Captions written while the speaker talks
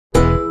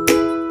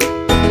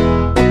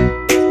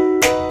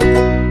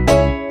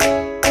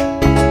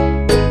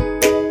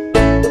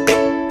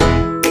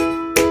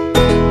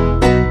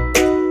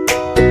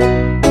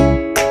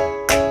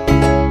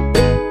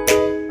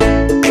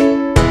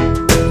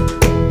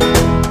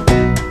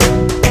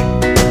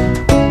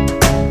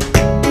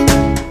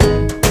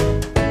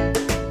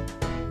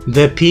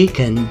The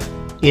Pekin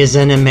is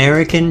an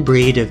American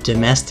breed of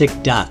domestic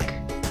duck,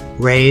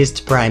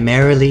 raised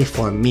primarily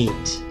for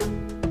meat.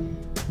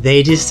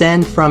 They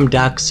descend from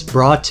ducks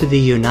brought to the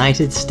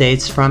United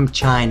States from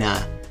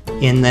China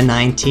in the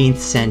 19th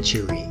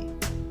century.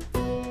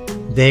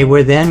 They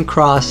were then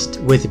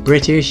crossed with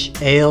British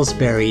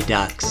Aylesbury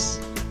ducks,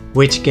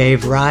 which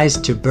gave rise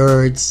to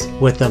birds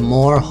with a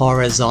more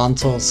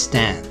horizontal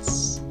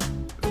stance.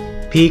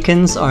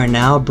 Pekins are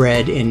now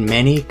bred in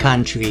many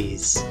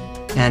countries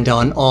and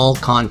on all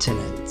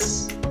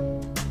continents.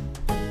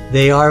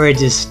 They are a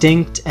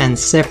distinct and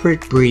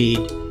separate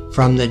breed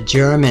from the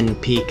German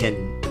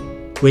Pekin,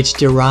 which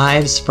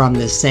derives from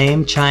the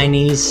same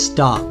Chinese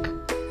stock,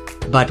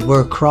 but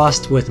were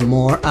crossed with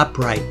more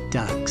upright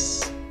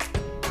ducks.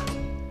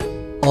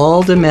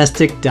 All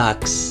domestic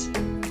ducks,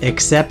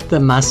 except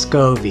the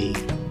Muscovy,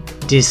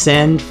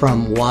 descend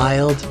from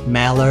wild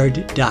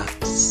mallard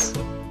ducks.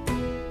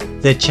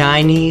 The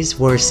Chinese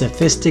were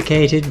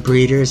sophisticated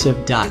breeders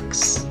of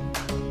ducks,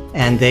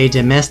 and they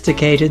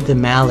domesticated the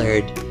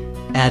mallard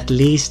at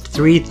least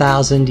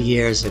 3,000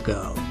 years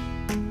ago.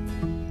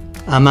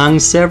 Among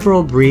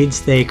several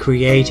breeds they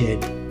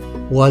created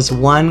was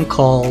one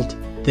called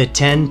the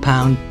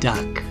 10-pound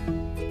duck,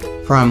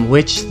 from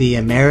which the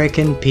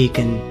American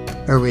Pekin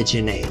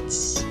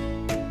originates.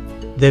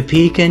 The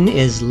Pekin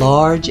is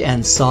large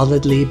and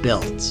solidly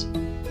built.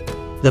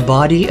 The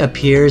body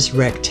appears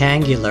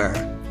rectangular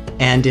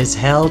and is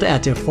held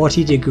at a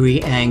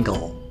 40-degree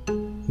angle.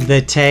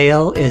 The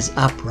tail is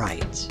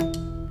upright.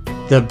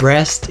 The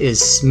breast is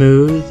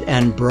smooth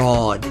and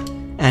broad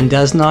and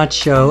does not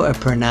show a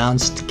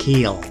pronounced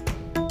keel.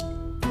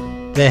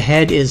 The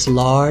head is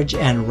large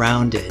and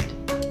rounded,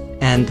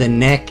 and the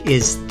neck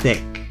is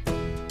thick.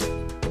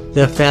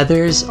 The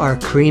feathers are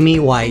creamy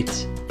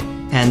white,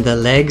 and the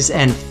legs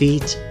and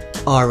feet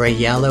are a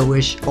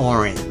yellowish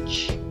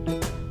orange.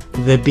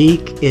 The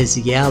beak is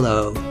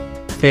yellow,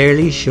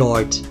 fairly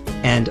short,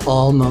 and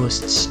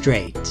almost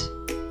straight.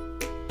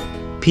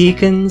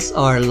 Pekins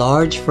are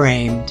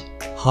large-framed,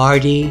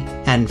 hardy,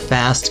 and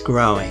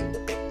fast-growing.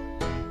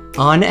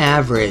 On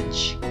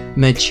average,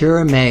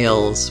 mature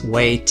males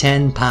weigh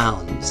 10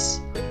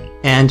 pounds,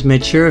 and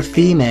mature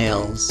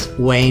females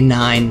weigh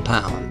 9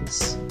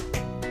 pounds.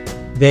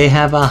 They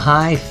have a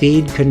high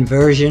feed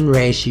conversion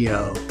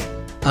ratio,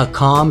 a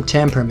calm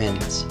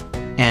temperament,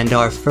 and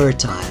are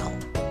fertile.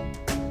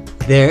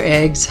 Their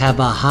eggs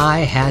have a high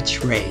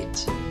hatch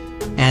rate,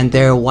 and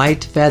their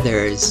white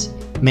feathers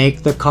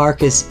make the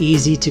carcass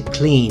easy to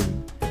clean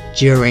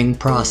during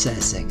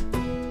processing.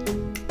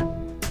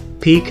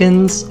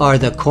 Pekins are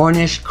the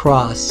Cornish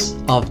cross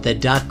of the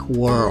duck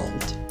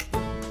world.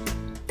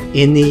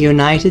 In the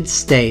United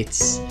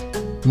States,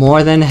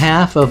 more than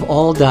half of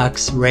all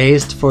ducks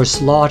raised for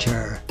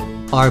slaughter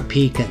are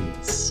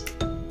Pekins.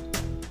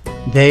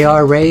 They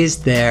are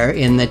raised there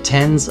in the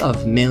tens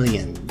of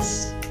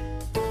millions.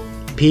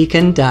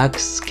 Pekin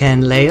ducks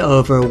can lay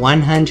over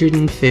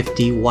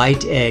 150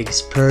 white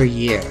eggs per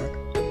year,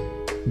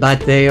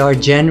 but they are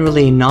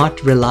generally not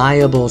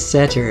reliable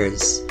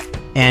setters,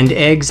 and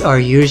eggs are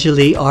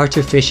usually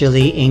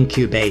artificially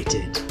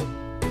incubated.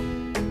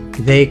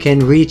 They can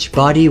reach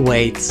body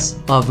weights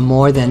of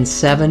more than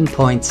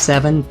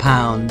 7.7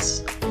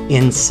 pounds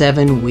in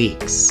 7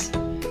 weeks,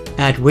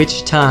 at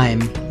which time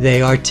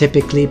they are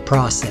typically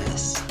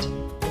processed.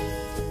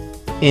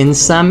 In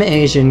some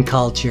Asian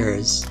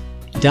cultures,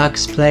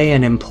 ducks play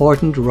an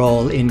important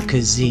role in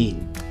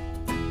cuisine,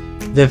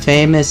 the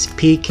famous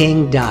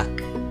Peking duck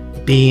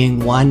being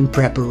one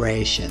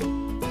preparation.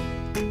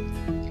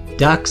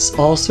 Ducks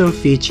also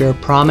feature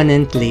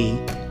prominently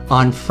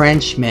on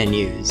French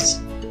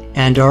menus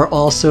and are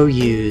also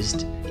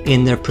used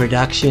in the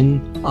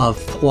production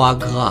of foie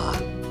gras.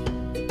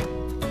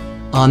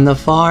 On the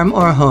farm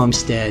or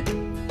homestead,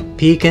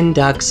 Pekin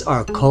ducks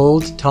are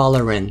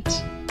cold-tolerant,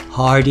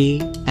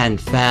 hardy, and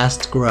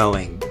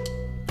fast-growing.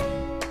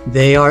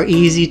 They are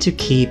easy to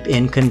keep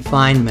in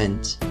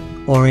confinement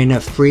or in a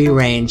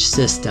free-range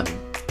system.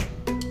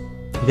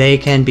 They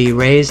can be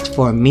raised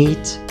for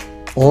meat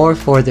or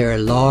for their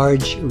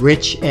large,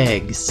 rich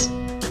eggs,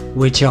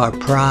 which are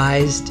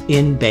prized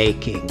in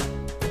baking.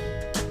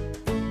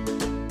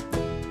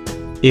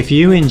 If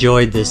you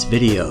enjoyed this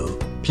video,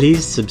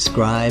 please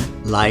subscribe,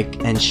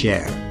 like, and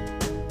share.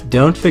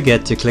 Don't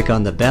forget to click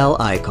on the bell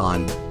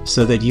icon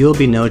so that you'll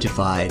be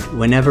notified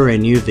whenever a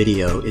new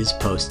video is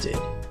posted.